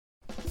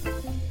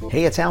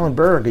Hey, it's Alan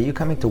Berg. Are you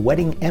coming to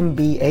Wedding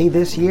MBA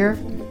this year?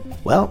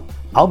 Well,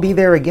 I'll be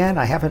there again.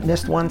 I haven't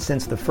missed one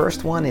since the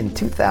first one in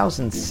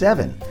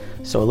 2007.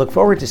 So I look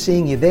forward to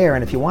seeing you there.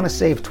 And if you want to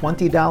save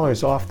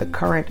 $20 off the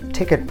current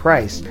ticket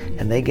price,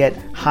 and they get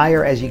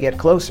higher as you get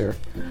closer,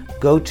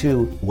 go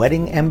to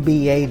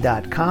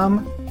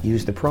weddingmba.com.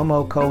 Use the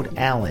promo code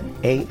ALAN,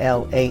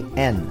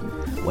 A-L-A-N.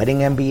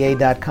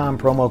 weddingmba.com,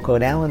 promo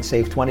code ALAN,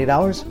 save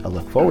 $20. I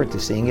look forward to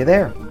seeing you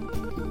there.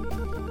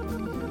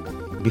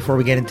 Before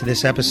we get into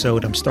this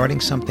episode, I'm starting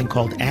something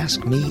called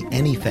Ask Me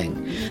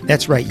Anything.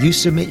 That's right, you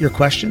submit your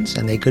questions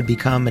and they could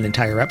become an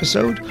entire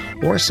episode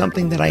or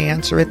something that I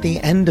answer at the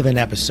end of an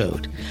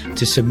episode.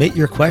 To submit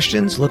your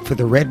questions, look for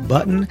the red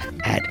button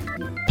at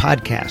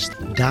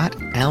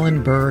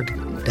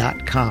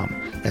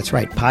podcast.alanberg.com. That's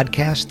right,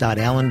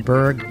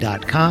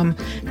 podcast.alanberg.com.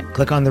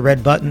 Click on the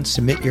red button,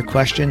 submit your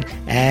question,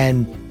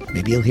 and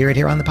maybe you'll hear it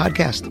here on the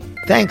podcast.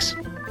 Thanks.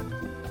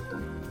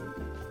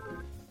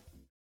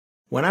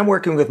 When I'm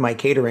working with my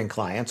catering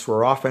clients,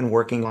 we're often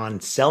working on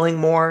selling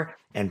more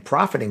and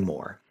profiting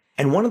more.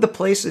 And one of the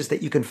places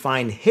that you can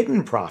find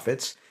hidden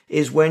profits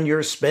is when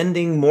you're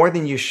spending more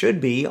than you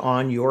should be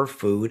on your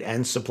food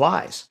and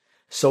supplies.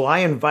 So I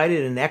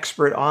invited an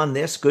expert on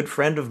this, good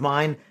friend of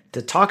mine,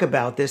 to talk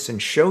about this and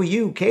show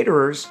you,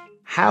 caterers,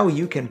 how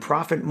you can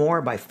profit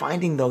more by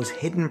finding those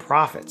hidden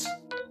profits.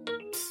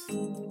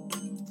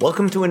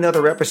 Welcome to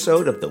another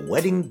episode of the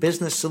Wedding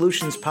Business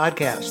Solutions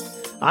Podcast.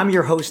 I'm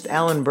your host,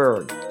 Alan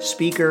Berg,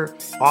 speaker,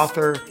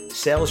 author,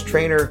 sales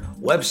trainer,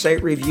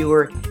 website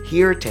reviewer,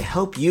 here to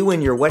help you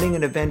in your wedding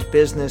and event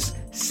business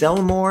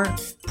sell more,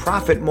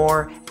 profit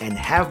more, and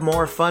have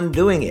more fun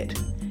doing it.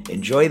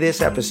 Enjoy this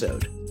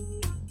episode.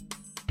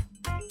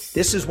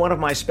 This is one of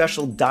my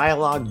special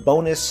dialogue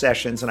bonus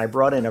sessions, and I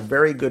brought in a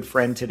very good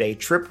friend today,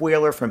 Trip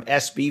Wheeler from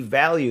SB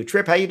Value.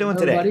 Trip, how you doing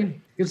today? Buddy.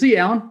 Good to see you,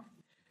 Alan.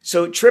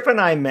 So Trip and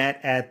I met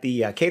at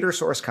the Cater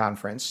Source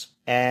Conference,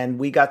 and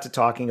we got to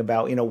talking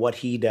about, what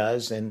he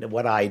does and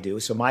what I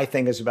do. So my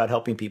thing is about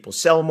helping people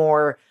sell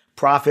more,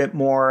 profit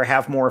more,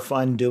 have more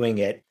fun doing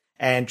it.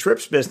 And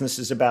Trip's business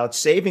is about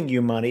saving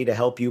you money to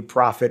help you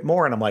profit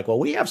more. And I'm like, well,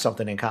 we have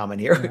something in common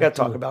here. We got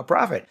to talk about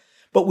profit.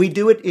 But we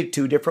do it in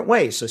two different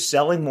ways. So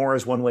selling more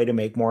is one way to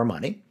make more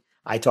money.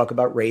 I talk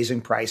about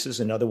raising prices,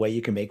 another way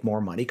you can make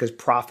more money, because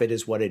profit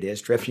is what it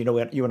is. Trip,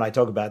 you and I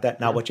talk about that.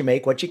 Not what you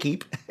make, what you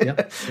keep,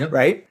 Yep.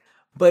 right?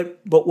 But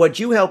what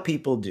you help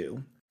people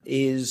do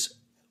is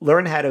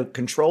learn how to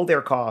control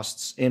their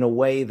costs in a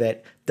way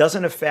that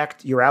doesn't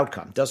affect your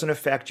outcome, doesn't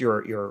affect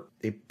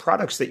the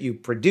products that you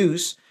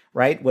produce,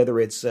 right? Whether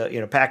it's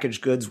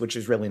packaged goods, which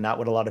is really not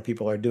what a lot of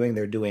people are doing.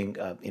 They're doing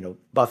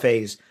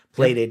buffets,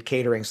 plated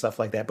catering, stuff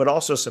like that, but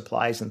also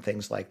supplies and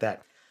things like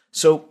that.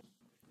 So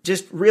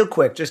just real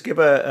quick, just give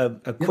a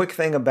quick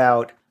thing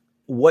about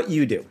what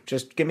you do.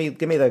 Just give me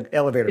the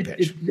elevator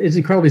pitch. It's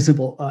incredibly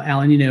simple,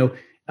 Alan.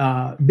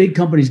 Big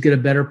companies get a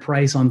better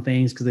price on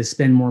things because they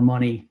spend more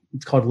money.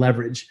 It's called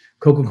leverage.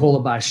 Coca-Cola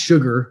buys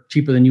sugar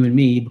cheaper than you and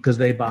me because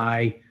they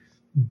buy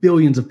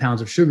billions of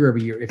pounds of sugar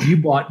every year. If you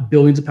bought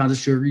billions of pounds of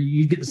sugar,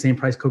 you'd get the same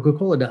price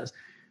Coca-Cola does.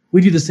 We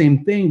do the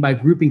same thing by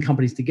grouping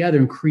companies together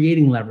and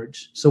creating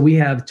leverage. So we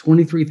have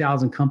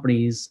 23,000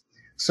 companies.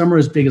 Some are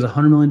as big as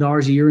 $100 million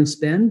a year in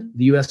spend,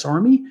 the U.S.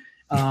 Army,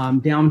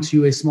 down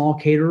to a small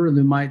caterer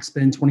that might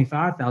spend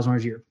 $25,000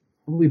 a year.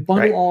 We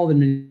bundle all of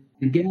them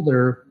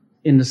together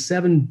in the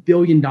 $7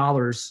 billion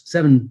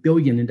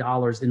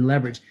in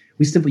leverage.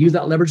 We simply use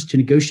that leverage to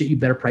negotiate you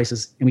better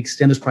prices, and we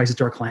extend those prices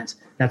to our clients.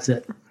 That's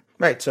it.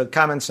 Right. So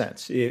common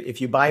sense.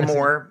 If you buy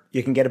more,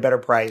 you can get a better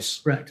price.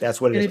 Correct. That's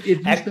what it is. If you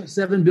spent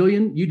 $7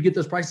 billion, you'd get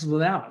those prices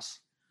without us.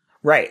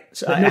 Right.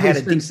 So but nobody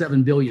spends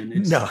 $7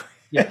 billion. No.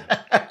 Yeah.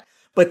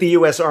 But the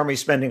U.S. Army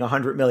spending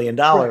 $100 million,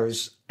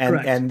 Correct.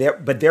 and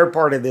they're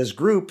part of this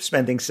group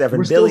spending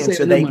 $7 billion,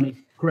 so they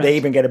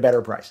even get a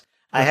better price.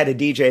 I had a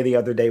DJ the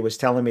other day was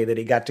telling me that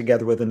he got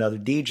together with another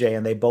DJ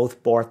and they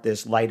both bought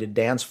this lighted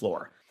dance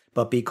floor.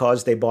 But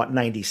because they bought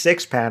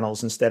 96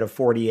 panels instead of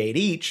 48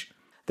 each,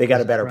 they got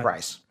a better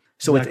price.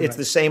 So it's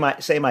the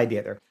same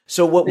idea there.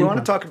 So what we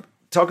want to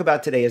talk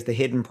about today is the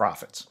hidden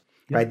profits,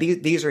 right?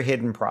 These are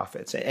hidden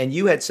profits. And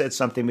you had said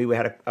something, we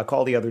had a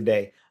call the other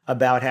day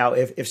about how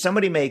if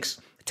somebody makes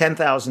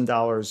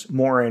 $10,000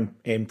 more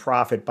in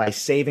profit by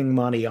saving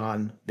money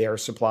on their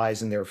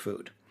supplies and their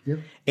food,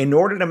 in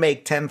order to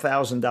make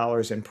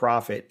 $10,000 in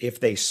profit, if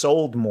they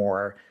sold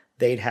more,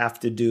 they'd have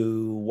to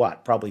do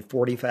what? Probably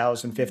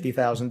 $40,000,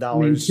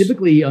 $50,000.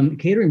 Typically,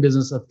 catering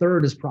business, a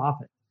third is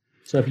profit.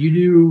 So if you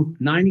do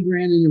 90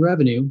 grand in your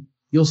revenue,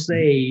 you'll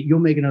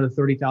make another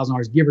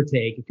 $30,000, give or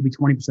take. It could be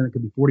 20%, it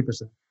could be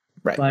 40%.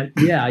 Right. But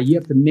yeah, you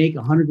have to make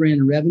 100 grand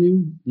in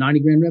revenue, 90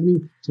 grand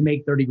revenue to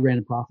make 30 grand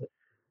in profit.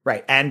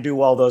 Right. And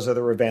do all those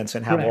other events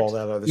and have all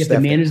that other stuff. You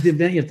have to manage the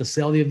event. You have to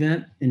sell the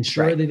event,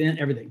 insure the event,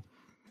 everything.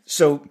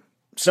 So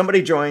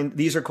somebody joined.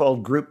 These are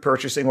called group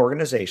purchasing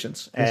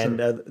organizations. Yes,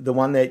 and the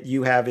one that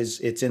you have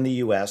it's in the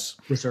U.S.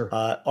 Yes, sir.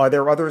 Are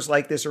there others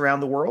like this around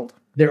the world?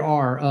 There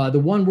are. The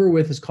one we're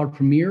with is called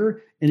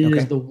Premier, and it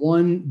is the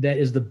one that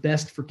is the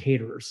best for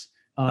caterers.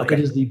 It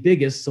is the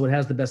biggest, so it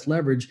has the best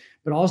leverage,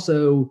 but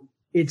also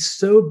it's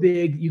so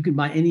big you can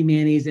buy any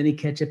mayonnaise, any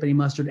ketchup, any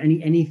mustard,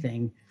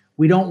 anything.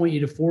 We don't want you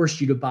to force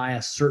you to buy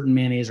a certain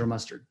mayonnaise or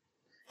mustard.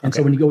 And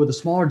so when you go with a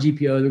smaller GPO,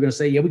 they're going to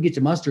say, yeah, we get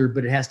you mustard,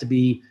 but it has to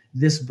be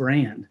this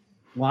brand.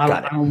 Well,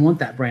 I don't want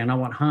that brand. I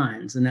want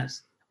Heinz. And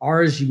that's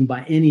ours. You can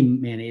buy any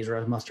mayonnaise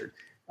or mustard,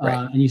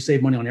 and you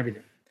save money on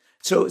everything.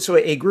 So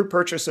a group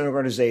purchasing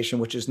organization,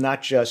 which is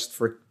not just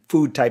for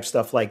food type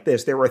stuff like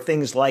this, there are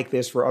things like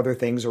this for other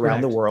things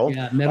around the world,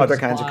 other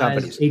kinds of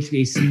companies.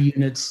 HVAC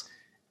units.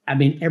 I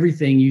mean,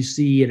 everything you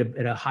see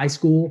at a high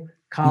school,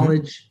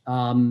 college,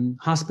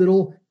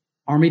 hospital,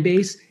 Army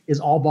base is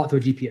all bought through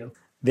a GPO.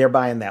 They're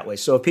buying that way.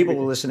 So if people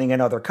are listening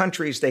in other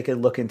countries, they could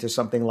look into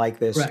something like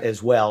this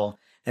as well.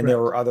 And there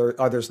are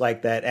others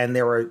like that. And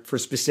there are, for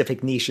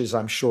specific niches,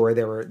 I'm sure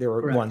there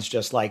are ones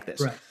just like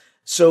this.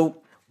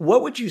 So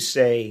what would you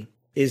say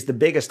is the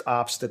biggest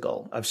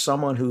obstacle of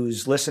someone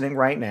who's listening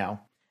right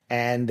now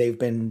and they've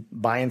been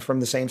buying from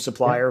the same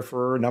supplier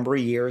for a number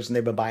of years and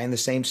they've been buying the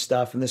same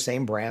stuff and the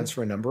same brands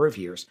for a number of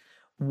years?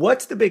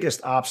 What's the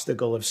biggest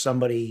obstacle of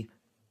somebody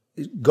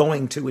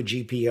going to a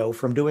GPO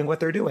from doing what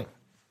they're doing?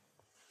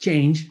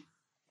 Change.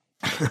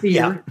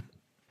 Fear.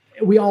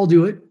 We all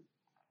do it.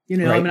 You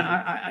know, I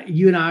mean,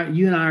 you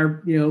and I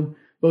are,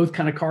 both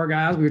kind of car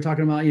guys. We were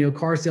talking about,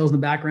 car sales in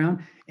the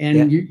background,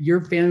 and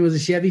your family was a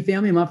Chevy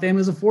family, and my family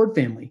was a Ford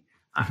family.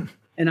 I've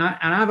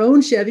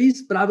owned Chevys,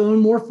 but I've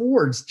owned more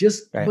Fords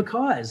just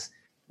because.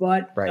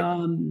 But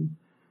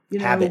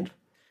habit.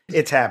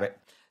 It's habit.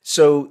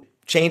 So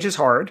change is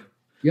hard.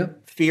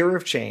 Yep. Fear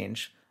of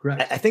change.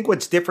 Correct. I think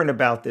what's different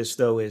about this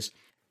though is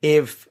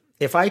if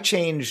I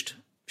changed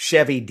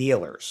Chevy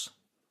dealers,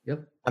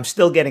 I'm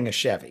still getting a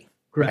Chevy.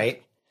 Correct.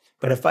 Right?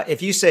 But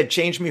if you said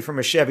change me from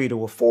a Chevy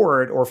to a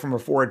Ford, or from a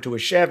Ford to a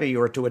Chevy,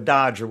 or to a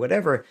Dodge, or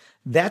whatever,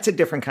 that's a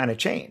different kind of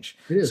change.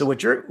 It is. So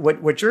what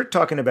you're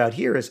talking about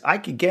here is I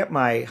could get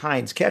my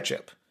Heinz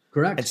ketchup,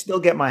 correct, and still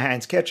get my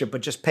Heinz ketchup,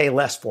 but just pay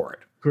less for it.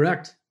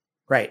 Correct.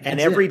 Right.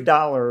 And every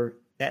dollar,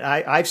 and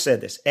I've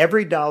said this,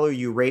 every dollar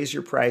you raise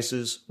your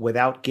prices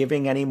without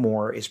giving any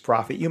more is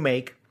profit you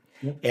make.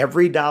 Yep.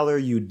 Every dollar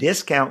you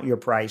discount your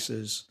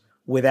prices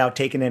without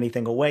taking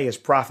anything away is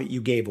profit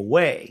you gave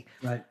away.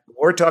 Right.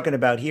 What we're talking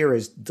about here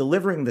is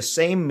delivering the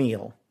same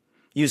meal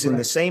using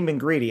the same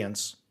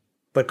ingredients,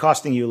 but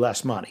costing you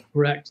less money.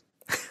 Correct.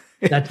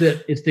 That's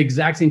it. It's the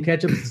exact same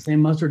ketchup. It's the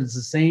same mustard. It's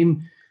the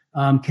same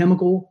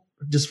chemical,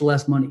 just for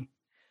less money.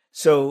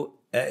 So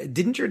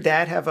didn't your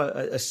dad have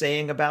a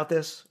saying about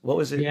this? What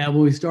was it? Yeah,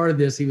 when we started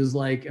this, he was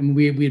like, and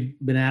we had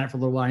been at it for a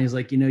little while. And he's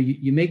like,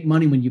 you make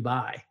money when you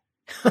buy.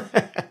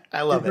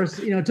 I love it.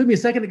 It took me a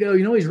second to go,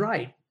 he's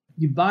right.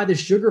 You buy the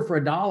sugar for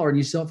 $1 and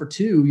you sell it for $2,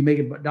 you make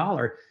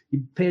 $1.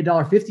 You pay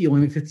 $1.50, you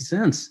only make 50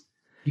 cents.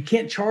 You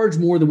can't charge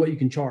more than what you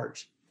can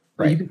charge.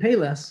 Right. You can pay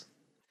less.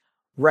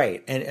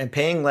 Right. And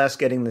paying less,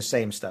 getting the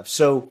same stuff.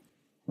 So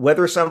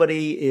whether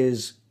somebody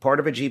is part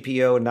of a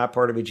GPO and not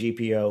part of a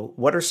GPO,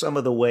 what are some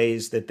of the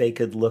ways that they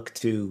could look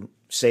to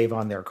save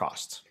on their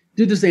costs?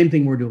 Do the same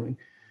thing we're doing.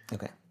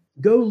 Okay.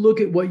 Go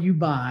look at what you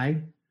buy,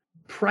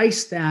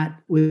 price that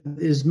with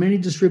as many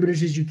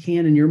distributors as you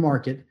can in your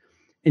market,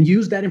 and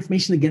use that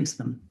information against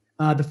them.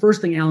 The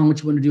first thing, Alan,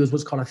 what you want to do is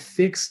what's called a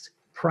fixed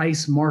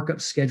price markup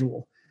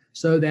schedule.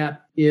 So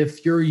that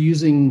if you're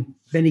using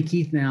Benny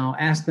Keith now,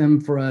 ask them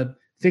for a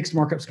fixed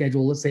markup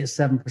schedule, let's say it's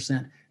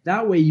 7%.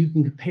 That way you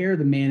can compare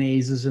the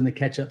mayonnaises and the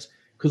ketchups.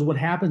 Because what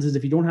happens is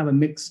if you don't have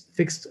a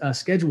fixed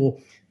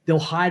schedule, they'll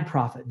hide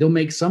profit. They'll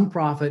make some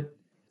profit,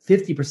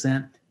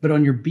 50%, but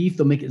on your beef,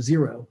 they'll make it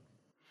 0.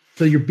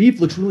 So your beef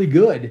looks really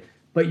good,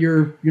 but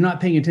you're not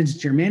paying attention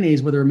to your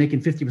mayonnaise, whether they're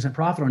making 50%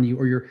 profit on you,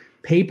 or your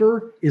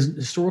paper is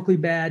historically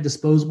bad,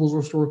 disposables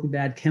are historically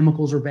bad,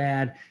 chemicals are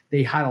bad.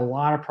 They hide a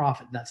lot of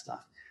profit in that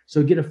stuff.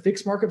 So get a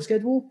fixed markup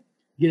schedule,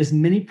 get as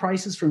many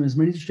prices from as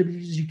many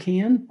distributors as you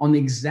can on the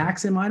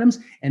exact same items,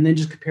 and then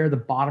just compare the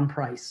bottom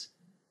price.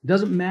 It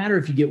doesn't matter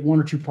if you get 1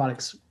 or 2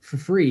 products for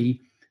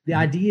free. The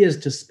idea is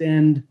to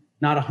spend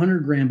not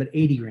 100 grand, but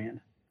 80 grand.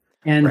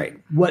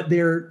 And what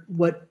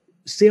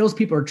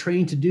salespeople are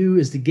trained to do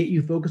is to get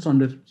you focused on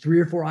the 3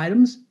 or 4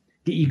 items,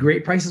 get you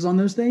great prices on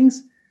those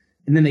things,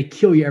 and then they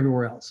kill you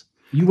everywhere else.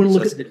 You want to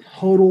look at the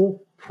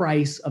total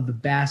price of the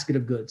basket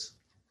of goods.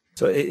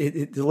 So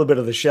it's a little bit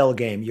of the shell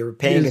game. You're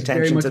paying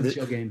attention to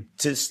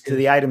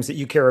the items that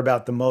you care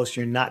about the most.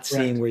 You're not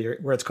seeing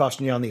where it's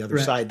costing you on the other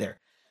side there.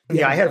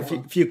 Yeah, I had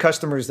a few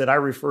customers that I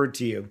referred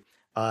to you,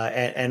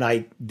 and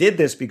I did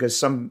this because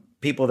some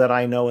people that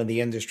I know in the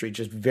industry,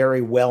 just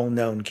very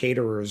well-known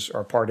caterers,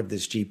 are part of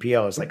this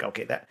GPO. It's like,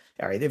 okay,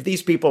 all right, if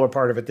these people are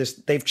part of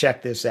it, they've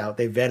checked this out,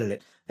 they've vetted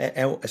it.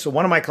 And so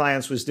one of my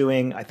clients was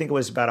doing, I think it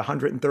was about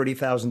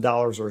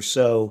 $130,000 or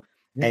so,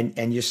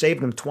 and you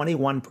saved him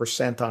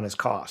 21% on his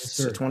costs.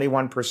 Yes, so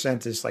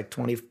 21% is like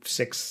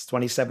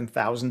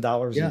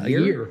 $27,000 a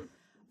year.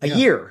 A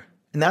year.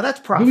 Now that's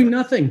profit. Doing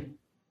nothing.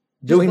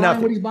 Doing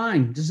nothing. What he's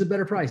buying, just a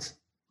better price.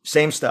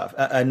 Same stuff.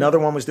 Another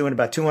one was doing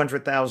about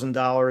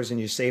 $200,000 and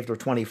you saved her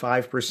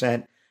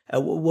 25%.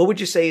 What would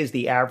you say is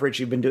the average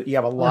you've been doing? You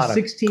have a lot of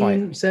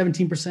 16,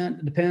 17%.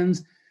 It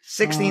depends.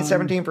 16,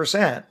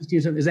 17%.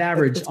 Is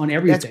average on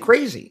everything. That's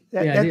crazy.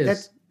 It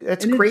is.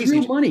 That's and crazy.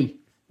 It's real money.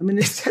 I mean,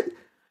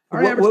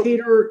 our average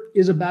caterer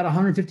is about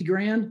 150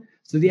 grand.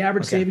 So the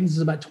average savings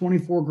is about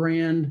 24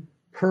 grand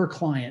per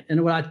client.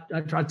 And what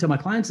I try to tell my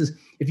clients is,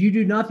 if you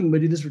do nothing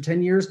but do this for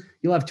 10 years,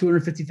 you'll have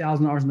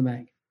 $250,000 in the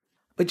bank.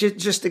 But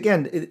just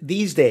again,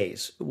 these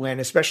days, when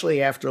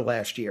especially after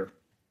last year,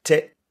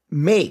 to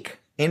make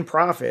in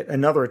profit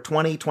another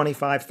 $20,000,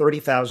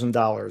 $25,000,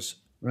 $30,000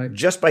 right,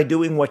 just by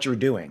doing what you're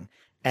doing.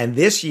 And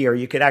this year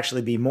you could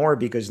actually be more,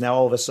 because now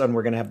all of a sudden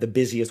we're going to have the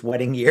busiest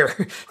wedding year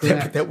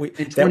that we've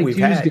had. 22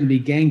 is going to be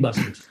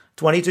gangbusters.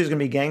 22 is going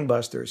to be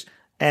gangbusters.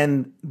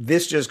 And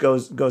this just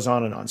goes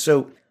on and on.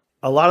 So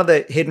a lot of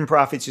the hidden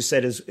profits you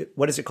said is,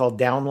 what is it called?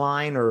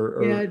 Downline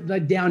or yeah,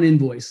 like down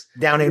invoice.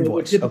 Down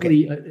invoice.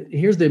 Typically,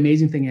 here's the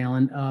amazing thing,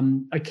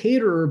 Alan. A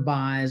caterer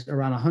buys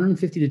around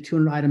 150 to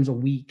 200 items a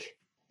week.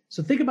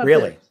 So think about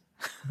really. This.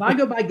 If I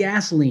go buy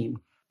gasoline,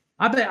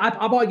 I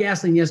bought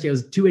gasoline yesterday. It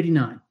was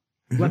 $2.89.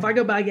 Well, if I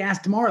go buy gas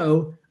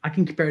tomorrow, I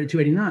can compare it to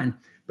 $2.89.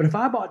 But if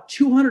I bought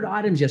 200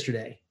 items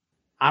yesterday,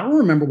 I don't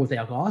remember what they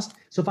all cost.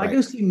 So if I go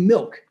see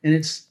milk and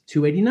it's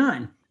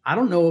 $2.89, I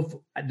don't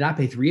know did I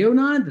pay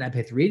 $3.09? Did I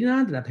pay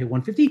 $3.89? Did I pay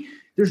 $1.50?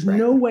 There's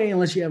no way,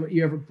 unless you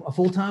have a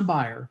full-time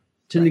buyer,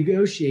 to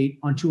negotiate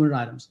on 200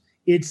 items.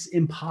 It's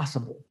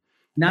impossible.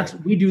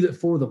 And we do that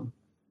for them.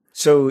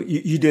 So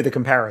you do the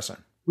comparison.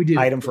 We do.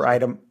 Item for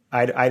item.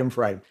 Item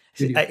for item.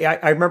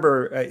 I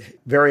remember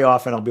very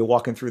often I'll be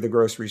walking through the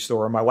grocery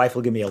store and my wife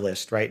will give me a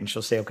list, right? And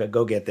she'll say, okay,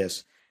 go get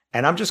this.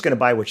 And I'm just going to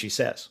buy what she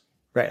says,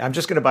 right? I'm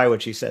just going to buy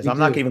what she says. I'm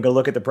not even going to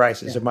look at the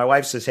prices. If my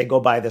wife says, hey, go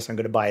buy this, I'm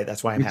going to buy it.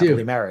 That's why I'm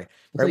happily married.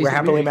 Right? We're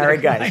happily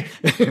married guys.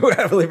 We're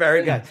happily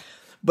married guys.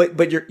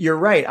 But you're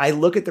right. I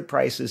look at the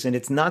prices and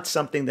it's not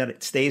something that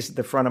it stays at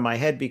the front of my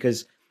head,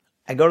 because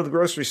I go to the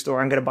grocery store,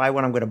 I'm going to buy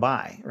what I'm going to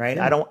buy, right?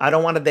 Yeah. I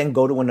don't want to then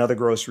go to another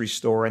grocery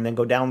store and then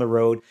go down the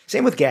road.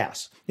 Same with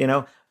gas.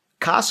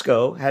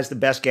 Costco has the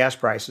best gas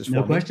prices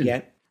for me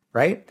yet,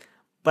 right?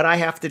 But I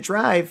have to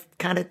drive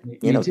kind of,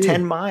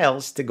 10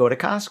 miles to go to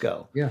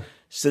Costco. Yeah.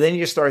 So then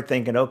you start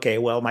thinking, okay,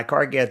 well, my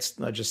car gets,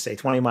 let's just say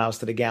 20 miles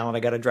to the gallon.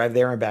 I got to drive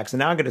there and back. So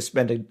now I'm going to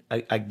spend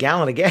a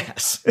gallon of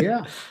gas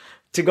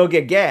to go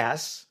get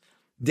gas.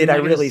 Did I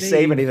really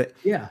save anything?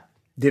 Yeah.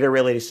 Did I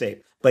really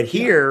save? But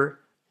here,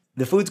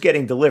 the food's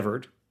getting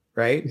delivered,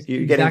 right?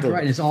 You're exactly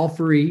right. And it's all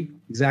free.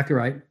 Exactly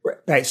right.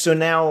 Right. So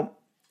now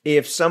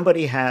if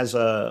somebody has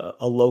a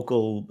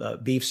local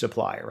beef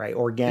supplier, right?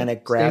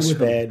 Organic,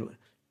 grass-fed,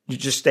 you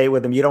just stay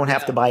with them. You don't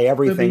have to buy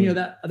everything.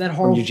 But, that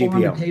whole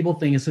farm-to-table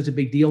thing is such a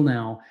big deal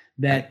now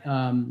that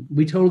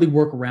we totally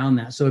work around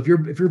that. So if your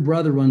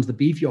brother runs the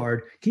beef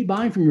yard, keep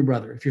buying from your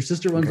brother. If your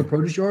sister runs the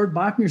produce yard,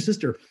 buy from your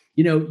sister.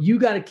 You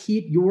got to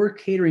keep your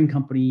catering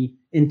company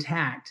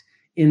intact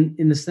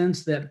in the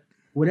sense that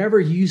whatever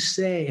you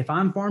say, if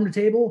I'm farm to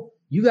table,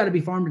 you got to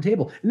be farm to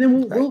table. And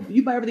then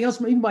you buy everything else.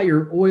 You can buy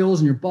your oils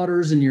and your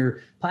butters and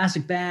your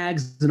plastic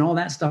bags and all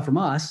that stuff from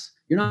us.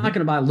 You're not going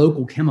to buy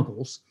local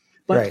chemicals,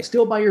 but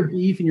still buy your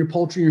beef and your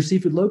poultry and your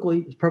seafood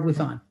locally. It's perfectly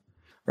fine.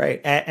 Right.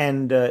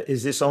 And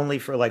is this only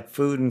for like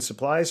food and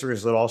supplies, or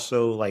is it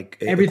also like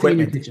everything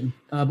equipment? In your kitchen?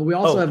 But we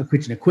also have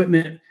kitchen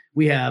equipment.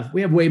 We have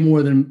way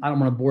more than, I don't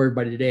want to bore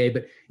everybody today,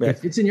 but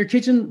if it's in your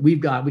kitchen, we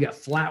got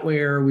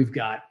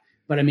flatware,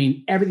 but I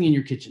mean, everything in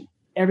your kitchen.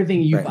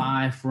 Everything you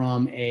buy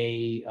from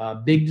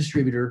a big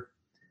distributor,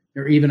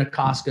 or even a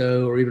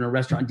Costco, or even a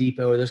Restaurant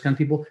Depot, or those kind of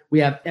people, we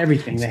have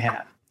everything they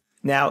have.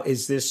 Now,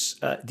 is this?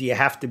 Do you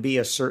have to be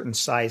a certain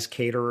size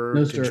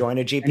caterer to join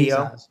a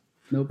GPO?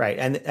 Nope. Right,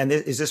 and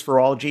is this for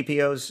all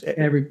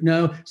GPOs?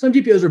 No, some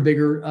GPOs are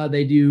bigger.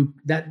 They do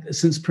that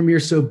since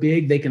Premier's so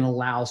big, they can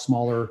allow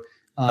smaller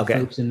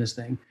folks in this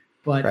thing.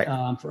 But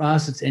for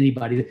us, it's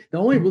anybody. The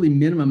only really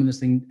minimum in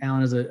this thing,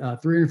 Alan, is a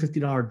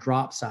 $350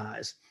 drop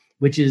size,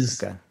 which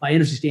is by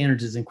industry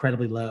standards is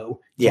incredibly low.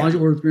 As long as you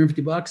order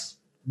 $350,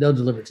 they'll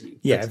deliver it to you.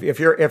 Yeah, if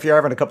you're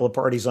having a couple of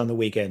parties on the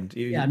weekend,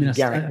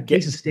 a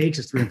case of steaks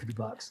is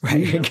 $350.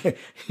 Right.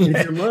 And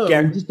if you're low,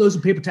 just throw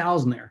some paper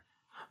towels in there.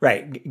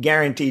 Right,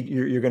 guaranteed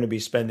you're going to be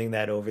spending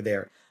that over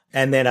there.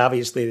 And then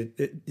obviously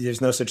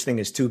there's no such thing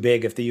as too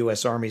big if the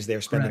U.S. Army's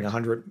there spending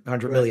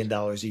 $100 million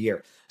a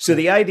year. So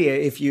the idea,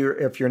 if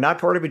you're not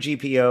part of a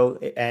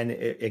GPO, and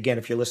again,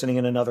 if you're listening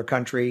in another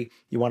country,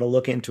 you want to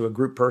look into a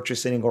group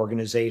purchasing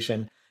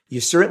organization, you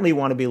certainly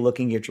want to be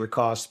looking at your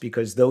costs,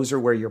 because those are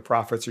where your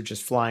profits are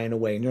just flying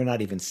away and you're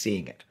not even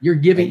seeing it. You're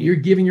giving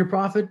your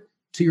profit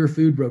to your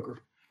food broker.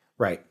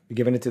 Right. You're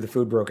giving it to the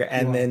food broker.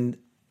 And then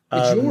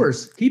it's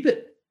yours. Keep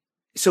it.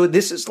 So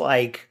this is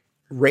like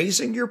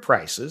raising your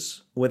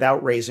prices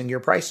without raising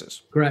your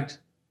prices. Correct.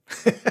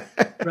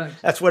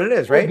 That's what it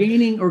is, right?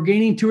 Or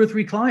gaining 2 or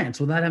 3 clients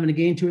without having to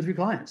gain 2 or 3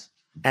 clients.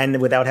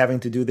 And without having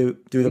to do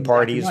the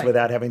parties,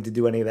 without having to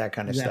do any of that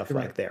kind of stuff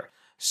like there.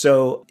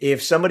 So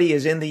if somebody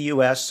is in the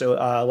U.S., so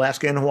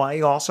Alaska and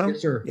Hawaii also?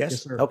 Yes, sir.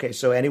 Yes, sir. Okay,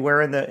 so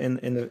anywhere in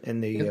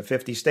the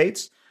 50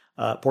 states,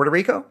 Puerto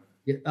Rico?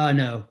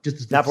 No,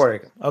 just not Puerto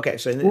Rico. Okay,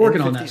 so we're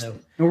working on that though.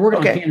 And we're working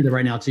on Canada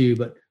right now too,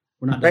 but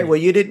we're not. Right. Well,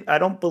 you did. I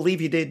don't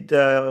believe you did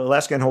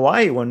Alaska and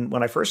Hawaii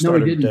when I first started.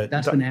 No, we didn't.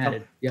 That's been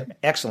added. Yep.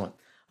 Excellent.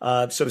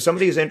 So if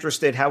somebody is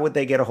interested, how would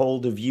they get a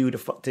hold of you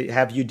to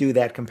have you do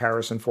that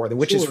comparison for them,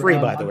 which is free,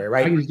 by the way,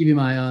 right? I can just give you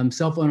my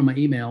cell phone and my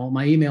email.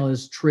 My email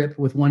is trip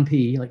with one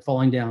P, like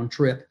falling down,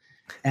 trip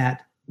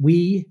at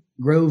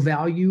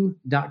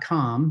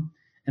wegrowvalue.com.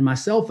 And my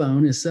cell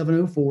phone is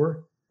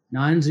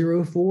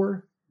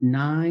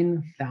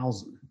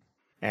 704-904-9000.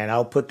 And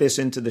I'll put this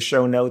into the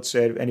show notes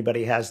if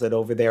anybody has that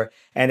over there.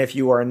 And if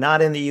you are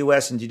not in the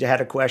U.S. and you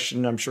had a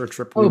question, I'm sure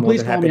Trip will be more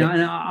than happy. Please call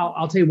me, and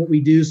I'll tell you what we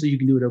do so you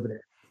can do it over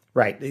there.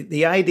 Right.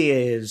 The idea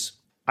is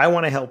I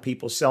want to help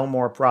people sell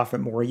more,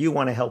 profit more. You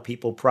want to help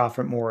people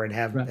profit more and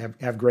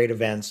have great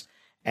events.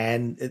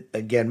 And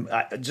again,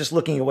 just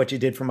looking at what you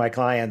did for my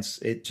clients,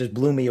 it just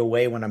blew me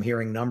away when I'm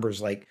hearing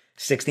numbers like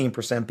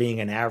 16% being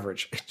an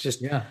average.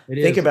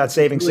 Think about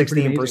saving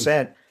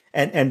 16%.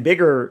 And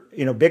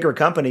bigger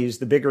companies,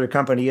 the bigger the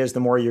company is,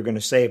 the more you're going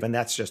to save. And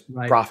that's just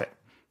profit.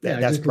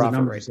 That's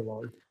profit rate.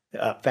 So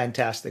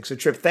fantastic. So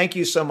Trip, thank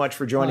you so much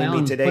for joining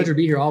me today. Pleasure to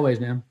be here always,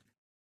 man.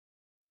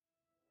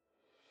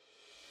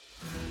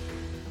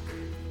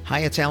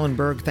 Hi, it's Alan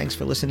Berg. Thanks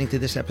for listening to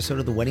this episode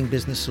of the Wedding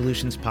Business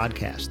Solutions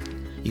Podcast.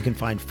 You can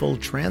find full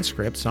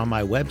transcripts on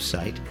my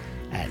website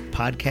at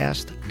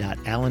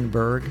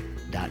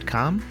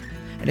podcast.alanberg.com.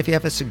 And if you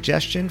have a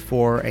suggestion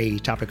for a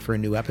topic for a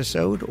new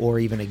episode or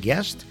even a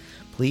guest,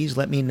 please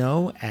let me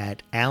know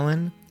at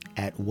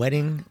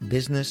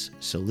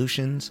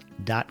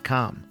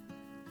alan@weddingbusinesssolutions.com.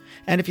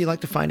 And if you'd like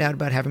to find out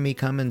about having me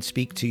come and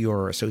speak to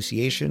your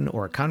association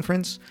or a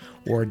conference,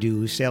 or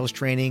do sales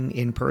training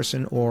in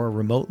person or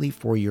remotely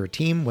for your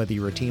team, whether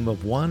you're a team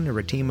of 1 or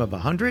a team of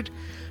 100,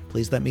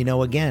 please let me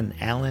know again,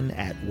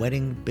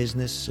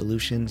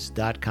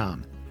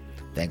 alan@weddingbusinesssolutions.com.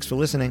 Thanks for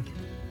listening.